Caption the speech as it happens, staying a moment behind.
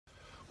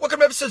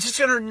Welcome to episode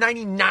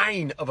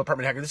 699 of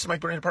Apartment Hacker. This is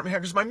Mike Burnett, Apartment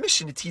Hacker. It's my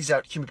mission to tease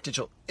out human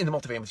potential in the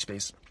multifamily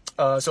space.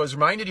 So I was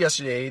reminded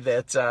yesterday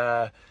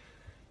that,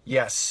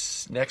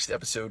 yes, next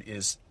episode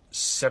is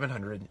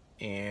 700,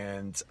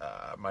 and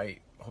my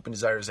hope and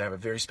desire is to have a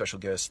very special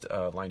guest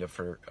lined up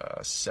for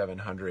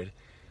 700.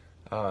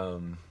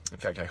 In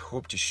fact, I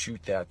hope to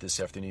shoot that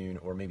this afternoon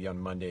or maybe on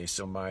Monday,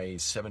 so my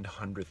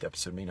 700th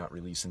episode may not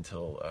release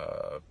until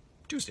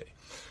Tuesday.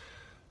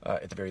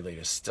 At the very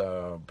latest,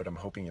 but I'm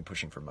hoping and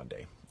pushing for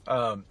Monday.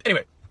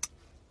 Anyway,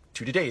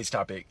 to today's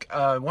topic,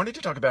 I wanted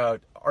to talk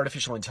about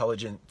artificial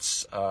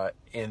intelligence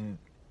and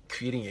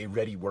creating a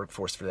ready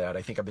workforce for that.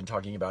 I think I've been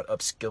talking about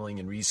upskilling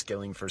and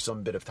reskilling for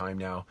some bit of time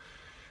now,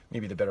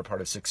 maybe the better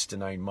part of 6 to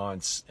 9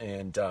 months,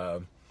 and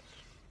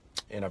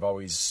I've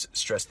always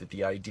stressed that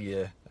the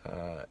idea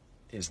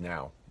is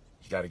now.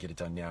 You got to get it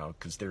done now,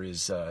 because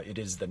it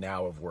is the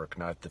now of work,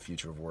 not the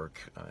future of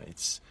work.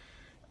 It's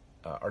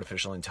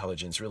artificial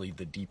intelligence, really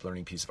the deep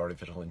learning piece of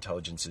artificial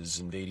intelligence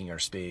is invading our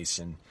space,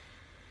 and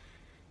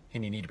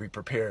you need to be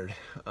prepared.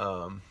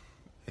 I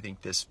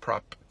think this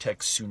prop tech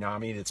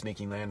tsunami that's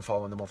making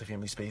landfall in the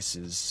multifamily space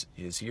is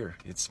here.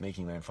 It's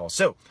making landfall.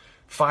 So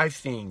 5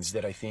 things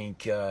that I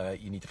think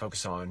you need to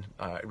focus on.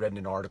 I read in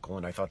an article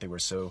and I thought they were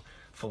so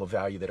full of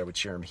value that I would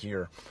share them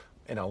here,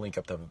 and I'll link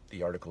up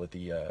the article at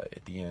the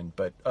end.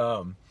 But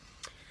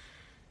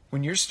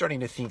when you're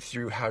starting to think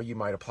through how you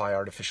might apply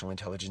artificial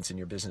intelligence in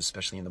your business,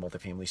 especially in the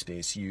multifamily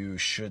space, you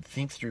should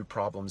think through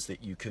problems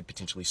that you could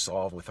potentially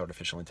solve with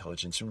artificial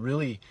intelligence, and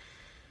really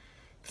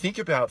think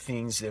about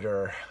things that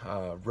are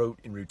rote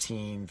and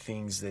routine,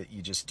 things that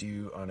you just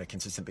do on a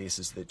consistent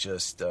basis that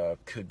just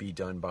could be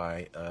done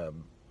by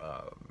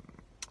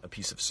a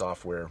piece of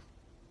software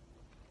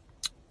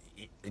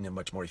in a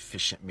much more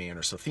efficient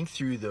manner. So think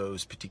through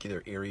those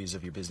particular areas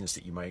of your business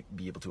that you might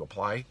be able to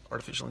apply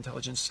artificial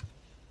intelligence,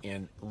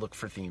 and look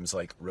for themes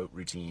like rote,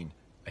 routine,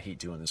 I hate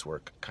doing this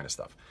work kind of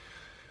stuff.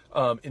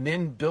 And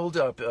then build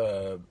up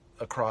a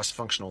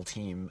cross-functional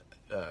team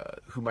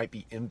who might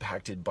be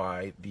impacted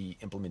by the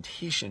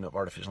implementation of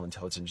artificial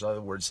intelligence. In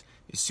other words,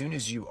 as soon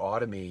as you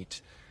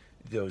automate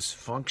those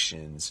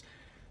functions,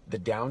 the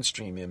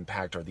downstream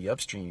impact or the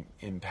upstream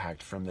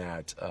impact from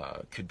that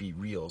could be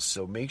real.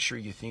 So make sure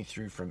you think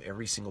through from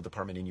every single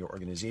department in your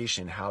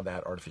organization how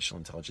that artificial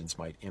intelligence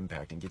might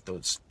impact, and get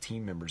those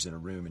team members in a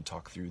room and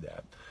talk through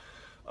that.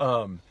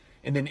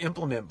 And then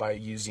implement by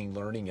using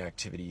learning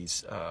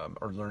activities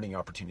or learning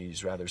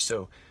opportunities rather.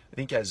 So I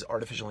think as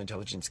artificial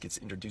intelligence gets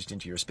introduced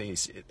into your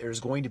space,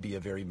 there's going to be a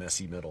very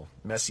messy middle.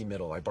 Messy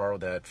middle. I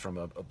borrowed that from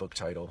a book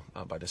title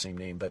by the same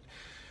name, but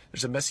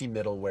there's a messy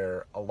middle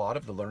where a lot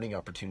of the learning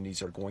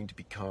opportunities are going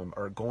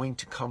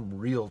to come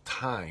real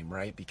time,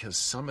 right? Because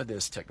some of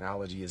this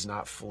technology is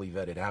not fully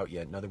vetted out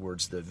yet. In other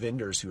words, the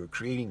vendors who are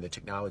creating the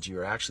technology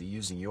are actually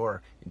using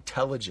your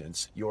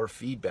intelligence, your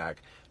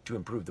feedback, to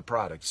improve the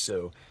product.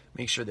 So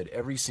make sure that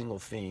every single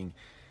thing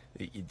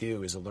that you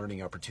do is a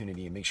learning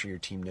opportunity, and make sure your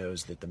team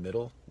knows that the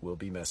middle will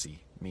be messy,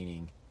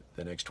 meaning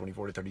the next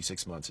 24 to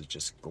 36 months is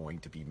just going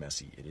to be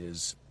messy. It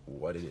is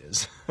what it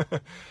is.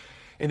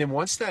 And then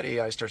once that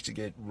AI starts to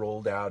get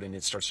rolled out and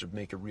it starts to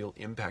make a real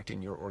impact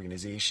in your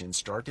organization,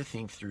 start to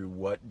think through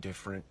what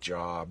different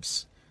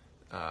jobs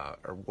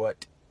or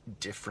what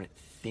different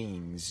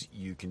things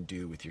you can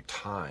do with your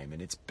time.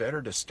 And it's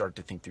better to start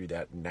to think through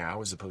that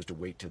now as opposed to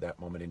wait to that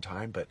moment in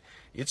time, but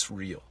it's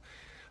real.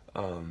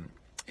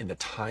 And the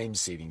time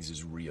savings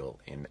is real,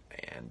 and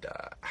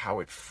how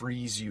it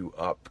frees you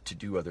up to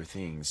do other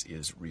things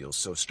is real.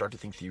 So start to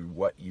think through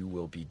what you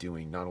will be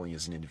doing, not only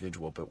as an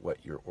individual, but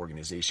what your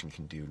organization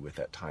can do with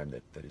that time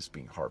that is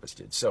being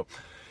harvested. So,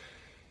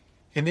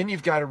 and then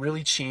you've got to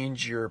really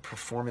change your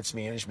performance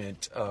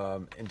management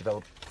and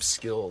develop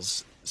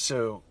skills.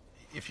 So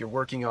if you're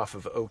working off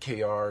of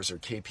OKRs or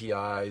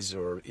KPIs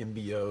or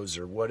MBOs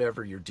or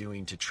whatever you're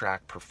doing to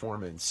track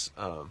performance,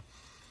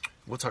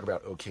 we'll talk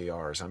about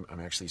OKRs. I'm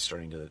actually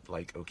starting to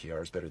like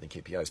OKRs better than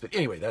KPIs. But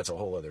anyway, that's a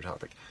whole other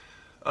topic.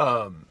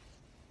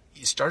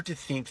 You start to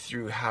think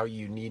through how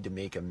you need to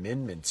make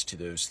amendments to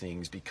those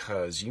things,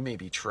 because you may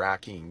be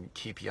tracking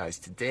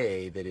KPIs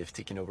today that, if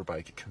taken over by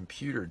a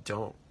computer,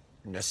 don't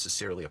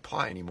necessarily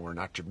apply anymore,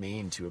 not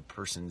germane to a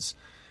person's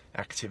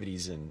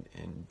activities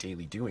and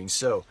daily doing.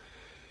 So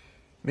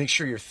make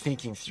sure you're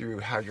thinking through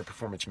how your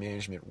performance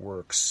management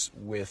works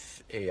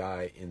with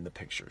AI in the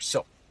picture.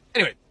 So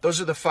anyway,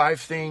 those are the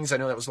 5 things. I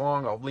know that was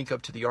long. I'll link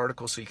up to the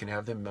article so you can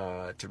have them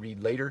to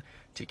read later.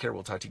 Take care.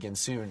 We'll talk to you again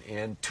soon.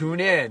 And tune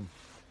in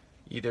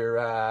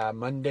either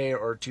Monday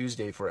or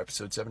Tuesday for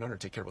episode 700.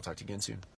 Take care. We'll talk to you again soon.